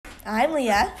I'm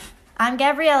Leah. I'm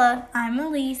Gabriella. I'm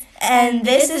Elise. And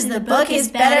this is the Book is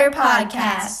Better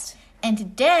podcast. And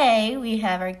today we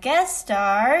have our guest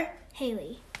star,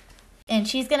 Hayley. And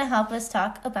she's going to help us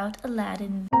talk about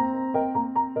Aladdin.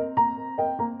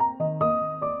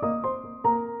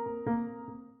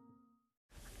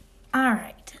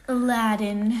 Alright,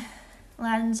 Aladdin.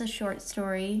 Aladdin's a short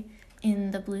story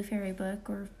in the Blue Fairy book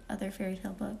or other fairy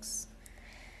tale books.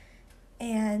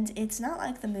 And it's not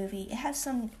like the movie. It has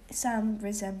some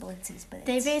resemblances, but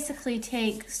they basically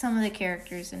take some of the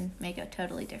characters and make a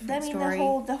totally different story.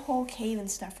 The whole cave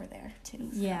and stuff are there too.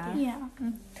 Yeah.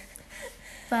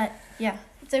 But yeah,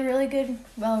 it's a really good,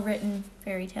 well-written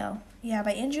fairy tale. Yeah,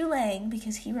 by Andrew Lang,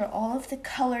 because he wrote all of the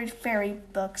colored fairy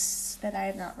books that I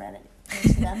have not read most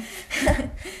of them.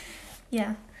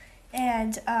 Yeah.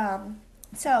 And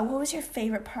so what was your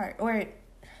favorite part? What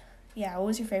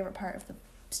was your favorite part of the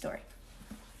story?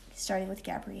 Starting with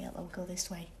Gabriella, we'll go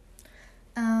this way.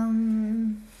 I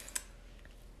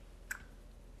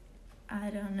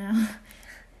don't know.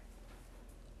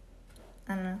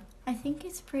 I think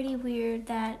it's pretty weird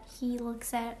that he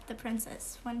looks at the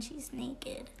princess when she's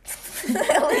naked. She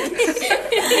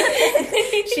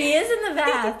is in the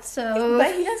bath, so...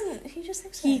 But he doesn't, he just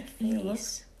looks at her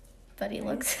face. But he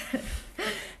looks at her.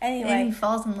 Anyway. And he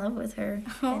falls in love with her.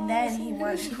 And then he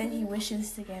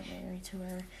wishes to get married to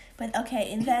her. But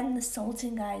okay, and then the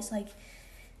Sultan guy's like,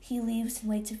 he leaves and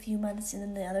waits a few months, and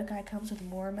then the other guy comes with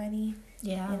more money.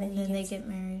 Yeah, and then they get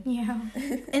married. Yeah.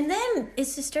 And then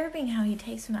it's disturbing how he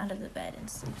takes him out of the bed and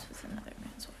sleeps with another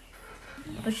man's wife.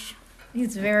 Yeah. Which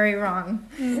is very wrong.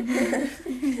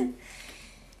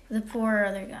 The poor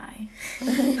other guy.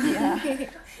 Yeah.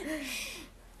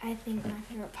 I think my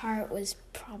favorite part was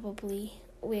probably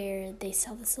where they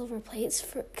sell the silver plates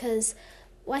because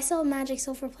why sell magic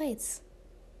silver plates?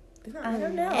 I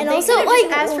don't know. And they also,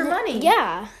 just ask for money.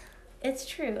 Yeah. It's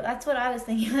true. That's what I was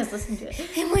thinking when I was listening to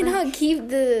it. And why not keep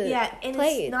the and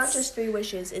plates? It's not just 3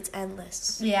 wishes, it's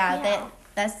endless. Yeah.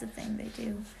 That's the thing they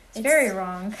do. It's very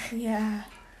wrong. Yeah.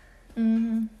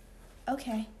 Mm-hmm.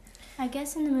 Okay. I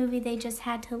guess in the movie they just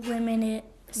had to limit it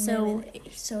so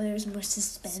there's more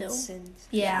suspense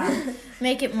and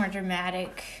make it more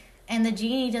dramatic. And the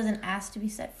genie doesn't ask to be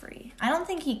set free. I don't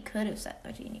think he could have set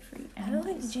the genie free. I don't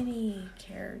think the genie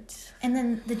cared. And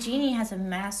then the genie has a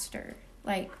master,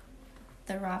 like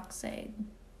the rock said.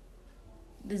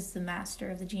 This is the master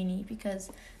of the genie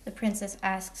because the princess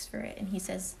asks for it, and he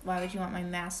says, "Why would you want my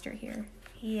master here?"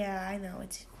 Yeah, I know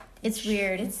it's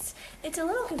weird. It's a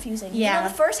little confusing. Yeah.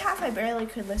 The first half I barely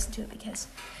could listen to it because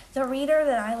the reader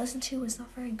that I listened to was not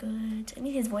very good. I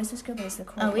mean, his voice was good, but his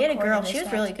recording. Oh, we had a girl. She was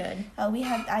really good. Oh,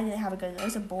 I didn't have a good. It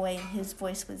was a boy, and his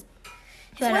voice was.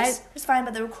 His but voice was fine,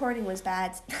 but the recording was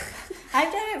bad.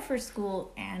 I've done it for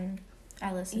school, and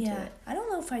I listened to it. I don't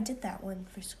know if I did that one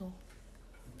for school.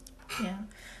 Yeah,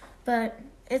 but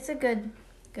it's a good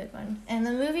one, and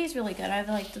the movie's really good. I've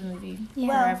liked the movie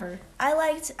forever. I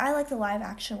liked the live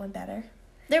action one better.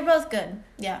 They're both good.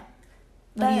 Yeah.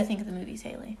 What do you think of the movies,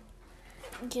 Hayley?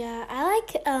 Yeah, I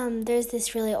like, there's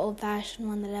this really old-fashioned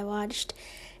one that I watched,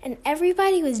 and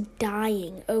everybody was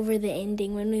dying over the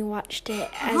ending when we watched it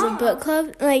as a book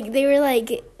club. Like, they were,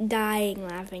 dying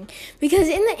laughing. Because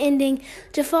in the ending,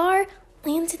 Jafar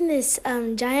lands in this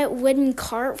giant wooden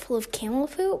cart full of camel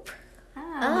poop.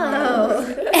 Oh.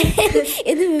 And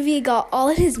in the movie, it got all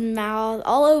in his mouth,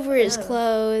 all over his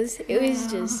clothes. It was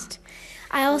just...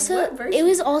 it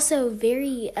was also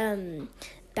very...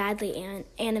 badly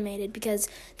animated because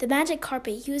the magic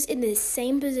carpet, he was in the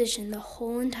same position the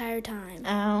whole entire time.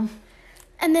 Oh.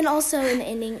 And then also in the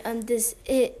ending,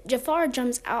 Jafar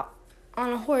jumps out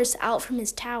on a horse out from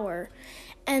his tower,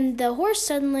 and the horse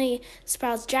suddenly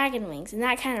sprouts dragon wings, and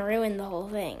that kind of ruined the whole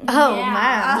thing. Oh,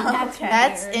 wow.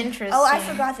 That's interesting. Oh, I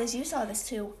forgot this. You saw this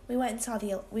too. We went and saw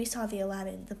the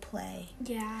Aladdin, the play.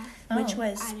 Yeah. Which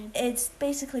it's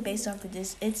basically based off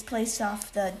it's based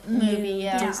off the movie,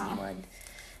 new Disney one.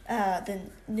 The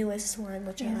newest one,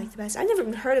 which I like the best. I've never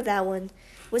even heard of that one.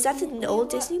 Was that the old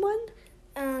Disney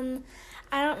one?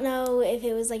 I don't know if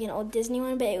it was an old Disney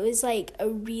one, but it was a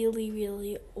really,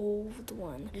 really old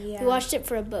one. Yeah. We watched it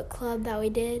for a book club that we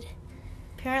did.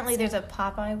 Apparently there's a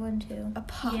Popeye one too. A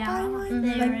Popeye one?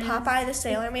 Mm-hmm. Like Popeye the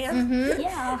Sailor Man? Mm-hmm.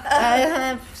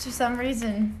 Yeah. For some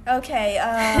reason. Okay,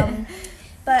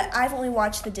 but I've only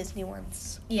watched the Disney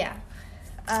ones. Yeah.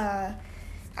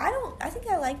 I think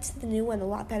I liked the new one a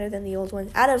lot better than the old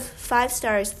one. Out of 5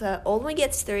 stars, the old one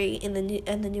gets 3, and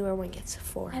the newer one gets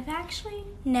 4. I've actually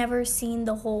never seen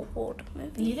the whole old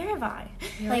movie. Neither have I.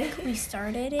 We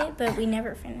started it, but we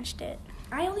never finished it.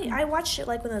 I watched it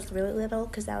like when I was really little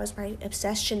because that was my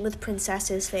obsession with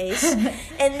Princess's face, and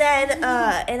then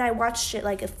and I watched it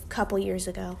like a couple years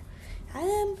ago.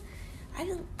 I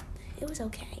don't. It was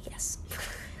okay, I guess.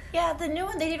 Yeah, the new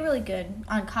one, they did really good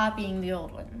on copying the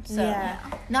old one. So, Yeah.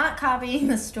 not copying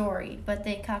the story, but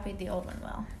they copied the old one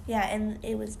well. Yeah, and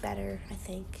it was better, I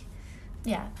think.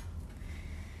 Yeah.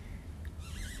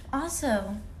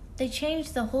 Also, they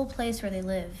changed the whole place where they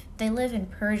live. They live in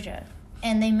Persia,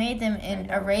 and they made them in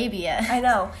Arabia. I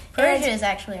know. Persia is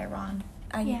actually Iran.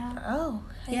 Yeah. Oh,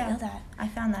 I didn't know that. I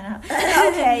found that out.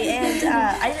 Okay, and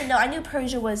I didn't know. I knew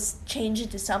Persia was changed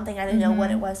into something. I didn't know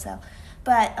what it was, though.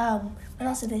 But what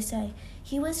else did they say?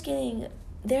 He was getting.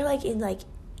 They're like in like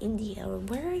India or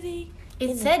where are they?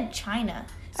 It said China.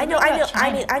 I know. Something about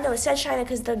China. I know. It said China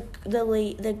because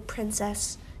the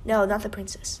princess. No, not the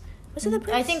princess. Was it the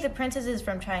princess? I think the princess is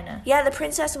from China. Yeah, the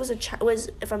princess was was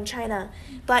from China,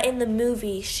 but in the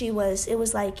movie it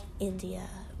was like India.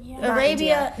 Yeah. Not Arabia,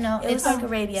 India. No, It was it's like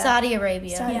Arabia. Saudi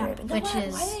Arabia. Saudi Yeah. Arabia. No, Which why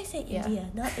is- did I say yeah. India?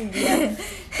 Not India,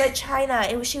 but China.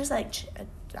 It was. She was like,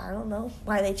 I don't know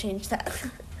why they changed that.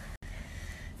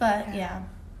 But yeah,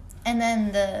 and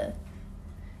then the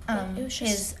It was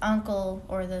just- his uncle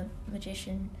or the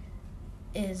magician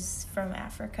is from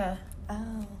Africa,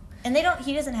 Oh, and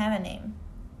he doesn't have a name.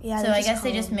 yeah. So I guess they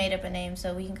call just him- made up a name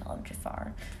so we can call him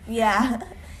Jafar. Yeah,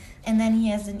 And then he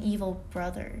has an evil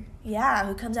brother. yeah.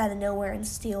 Who comes out of nowhere and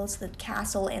steals the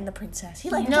castle and the princess?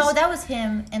 He like No, just- that was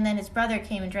him, and then his brother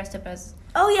came and dressed up as.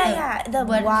 Oh yeah. The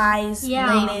what- wise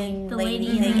Yeah, lady, the lady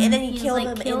lady. thing, and then he He's killed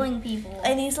like him. killing people.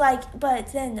 And he's like,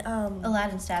 but then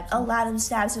Aladdin stabs him. Aladdin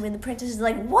stabs him, and the princess is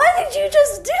like, "What did you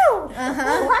just do?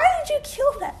 Uh-huh. Why did you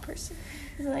kill that person?"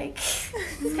 He's like,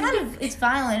 it's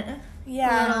violent.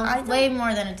 Yeah, I don't, way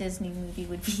more than a Disney movie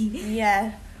would be.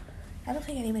 yeah. I don't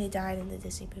think anybody died in the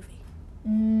Disney movie.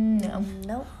 No.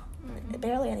 Nope.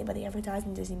 Barely anybody ever dies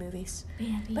in Disney movies.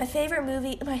 Bambi. My favorite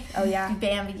movie. Oh yeah.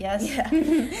 Bambi, yes. Yeah.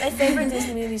 My favorite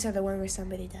Disney movies are the one where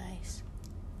somebody dies.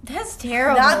 That's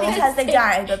terrible. Not because they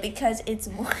died, but because it's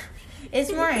more. It's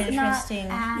more Not interesting.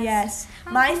 as Yes,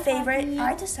 my happy. favorite.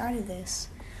 I decided this.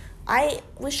 I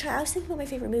was thinking about my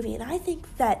favorite movie, and I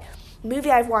think that movie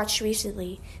I've watched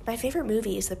recently. My favorite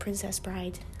movie is The Princess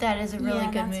Bride. That is a really Yeah,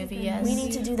 good that's a movie, good yes. We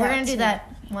need to do that. We're going to do too.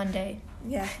 that one day.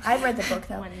 Yeah, I've read the book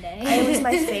though. One day. It was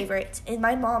my favorite, and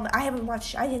my mom. I didn't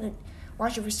watch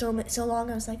it for so long.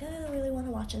 I was like, I don't really want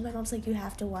to watch it. And my mom's like, you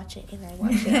have to watch it, and I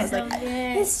watched it. I was So like,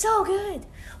 good. it's so good.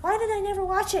 Why did I never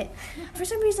watch it? For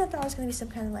some reason, I thought it was gonna be some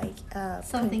kind of like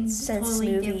Something princess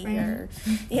totally movie different.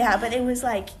 yeah, but it was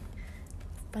like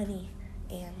funny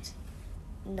and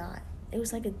not. It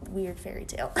was like a weird fairy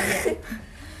tale.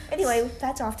 Anyway,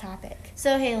 that's off topic.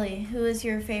 So, Hayley, who is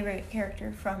your favorite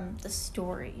character from the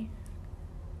story?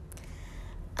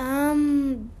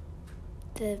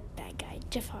 The bad guy,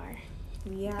 Jafar.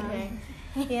 Yeah. Okay.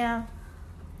 Yeah.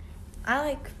 I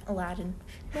like Aladdin.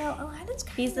 Well, Aladdin's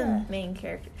kind He's the main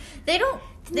character. They don't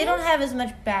have as much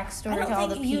I backstory don't to all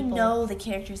the think people. you know the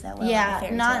characters that well. Yeah, in the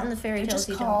fairy not tale. in the fairy They're tales just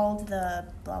you don't. called the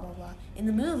blah blah blah. In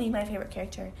the movie, my favorite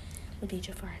character would be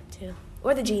Jafar too,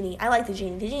 or the genie. I like the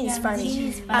genie. The genie's the funny.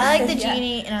 genie's fun. I like the Yeah.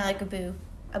 genie and I like Abu.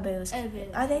 Abu's. Abu.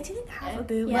 They didn't have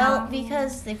Abu. Yeah. Well,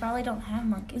 because they probably don't have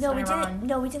monkeys No, in we Iran. didn't.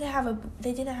 No, we didn't have a.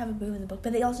 They didn't have Abu in the book,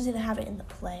 but they also didn't have it in the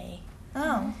play.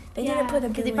 Oh. They Yeah, didn't put Abu.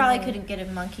 Because they in probably the- couldn't get a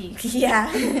monkey.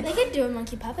 Yeah. They could do a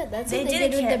monkey puppet. That's what they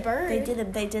did with the bird.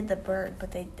 They did the bird,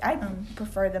 but I Mm.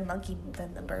 prefer the monkey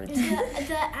than the bird.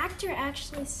 The actor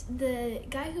actually, the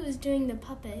guy who was doing the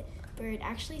puppet bird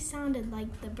actually sounded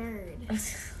like the bird.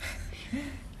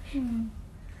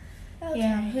 Okay.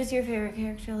 Yeah. Who's your favorite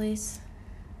character, Elise?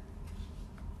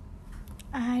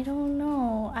 I don't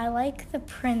know. I like the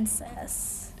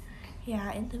princess,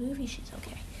 Yeah, in the movie she's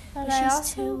okay. but But I she's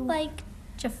also too- like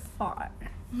Jafar.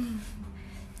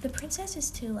 The princess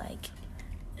is too like.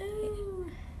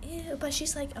 Ew, but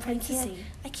she's like, oh, Princessy.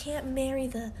 I can't marry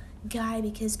the guy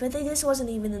because. But this wasn't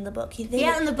even in the book.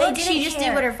 Yeah, in the book she just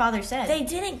did what her father said. They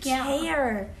didn't Yeah.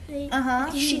 care.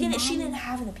 Uh-huh. She didn't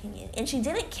have an opinion, and she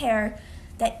didn't care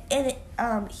that. And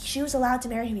she was allowed to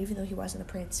marry him even though he wasn't a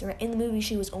prince. Or in the movie,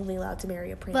 she was only allowed to marry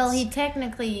a prince. Well, he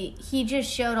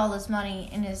just showed all this money,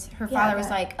 and her father was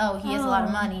but- like, "Oh, he has a lot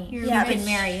of money. You Yeah, can but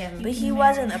marry him." But he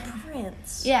wasn't a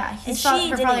prince. Yeah, And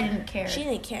her father didn't care. She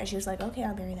didn't care. She was like, okay,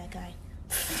 I'll marry that guy.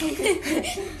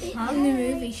 In the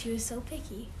movie, she was so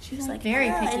picky. She was like Very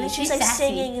picky. and then she was She's like sassy.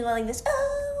 singing and like this.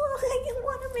 Oh, I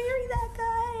want to marry that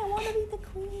guy. I want to be the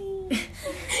queen.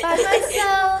 By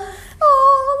myself.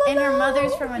 Oh, And her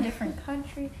mother's from a different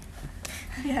country.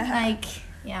 Yeah. Like,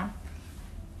 yeah.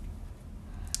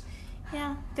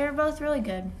 Yeah, they're both really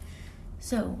good.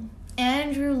 So,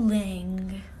 Andrew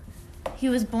Ling. He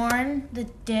was born the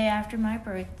day after my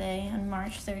birthday on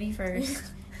March 31st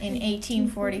in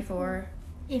 1844.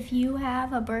 If you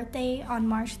have a birthday on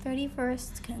March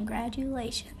 31st,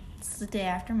 congratulations. It's the day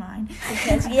after mine.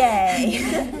 Because yay.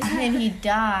 And he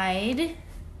died.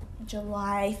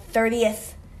 July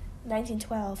 30th,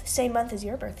 1912. Same month as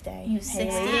your birthday. He was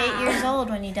Hayley. 68 years old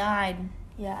when he died.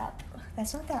 Yeah,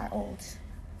 that's not that old.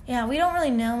 Yeah, we don't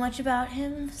really know much about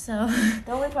him, so.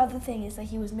 The only other thing is that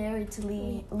he was married to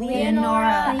Leonora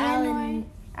Alan.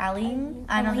 Aline?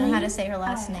 I don't know how to say her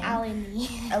last name.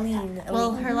 Aline.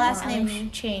 Well, her last name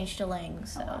changed to Lang,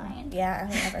 so. Yeah,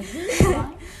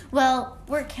 whatever. Well,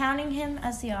 we're counting him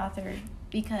as the author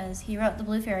because he wrote the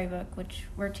Blue Fairy book, which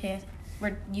we're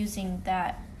using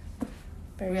that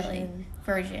version.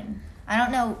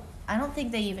 I don't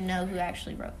think they even know who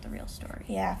actually wrote the real story.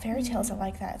 Yeah, fairy tales are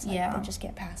like that. It's like Yeah. they just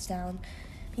get passed down.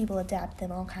 People adapt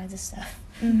them, all kinds of stuff.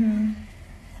 Mm-hmm.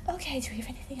 Okay, do we have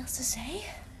anything else to say?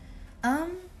 I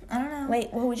don't know.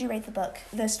 Wait, what would you rate the book?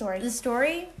 The story? The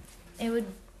story, it would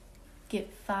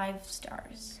get 5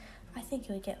 stars. I think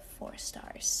it would get 4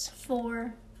 stars.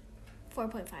 4.5.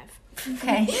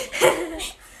 Okay.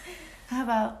 How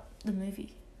about the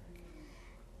movie?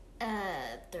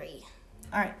 3.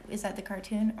 All right, is that the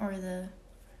cartoon or the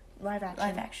Live action.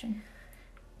 live action?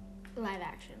 Live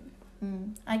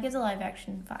action. I give the live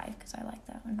action 5 because I like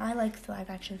that one. I like the live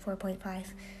action 4.5.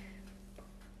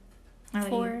 How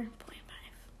about you? 4.5.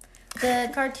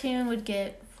 The cartoon would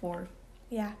get 4.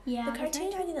 Yeah. Yeah, The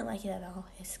cartoon, I didn't like it at all.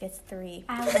 It gets 3.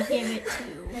 I would give it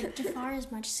 2. Like, Jafar is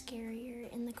much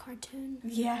scarier in the cartoon.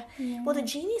 Yeah. Yeah. Well, the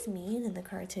genie's mean in the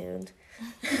cartoon.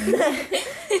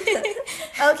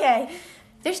 Okay.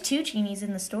 There's 2 genies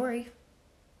in the story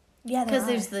Yeah, because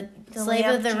there's the slave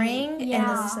lamp of the genie. ring Yeah. and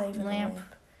The the slave of the lamp.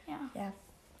 lamp. Yeah.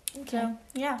 Okay. So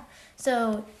yeah.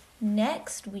 So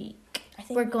next week I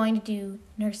think we're going to do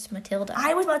Nurse Matilda.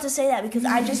 I was about to say that because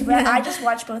I just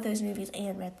watched both those movies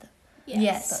and read them.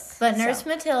 Yes. But So- Nurse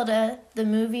Matilda, the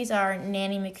movies are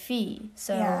Nanny McPhee.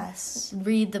 So Yes.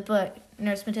 read the book.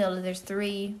 Nurse Matilda, there's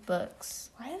 3 books.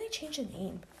 Why did they change the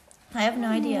name? I have no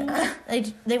idea.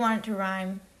 They want it to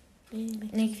rhyme.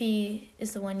 Nanny McPhee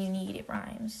is the one you need. It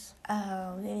rhymes.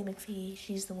 Oh, Nanny McPhee,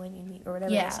 she's the one you meet, or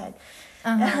whatever Yeah. they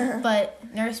said. But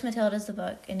Nurse Matilda's the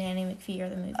book, and Nanny McPhee are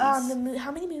the movies.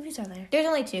 How many movies are there? There's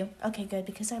only 2. Okay, good,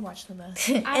 because I watched them both.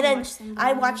 watched them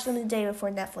I both. watched them the day before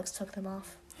Netflix took them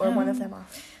off, or one of them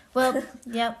off. Well,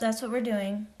 yep, that's what we're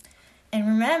doing. And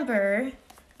remember,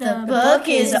 the book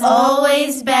is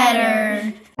always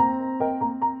better.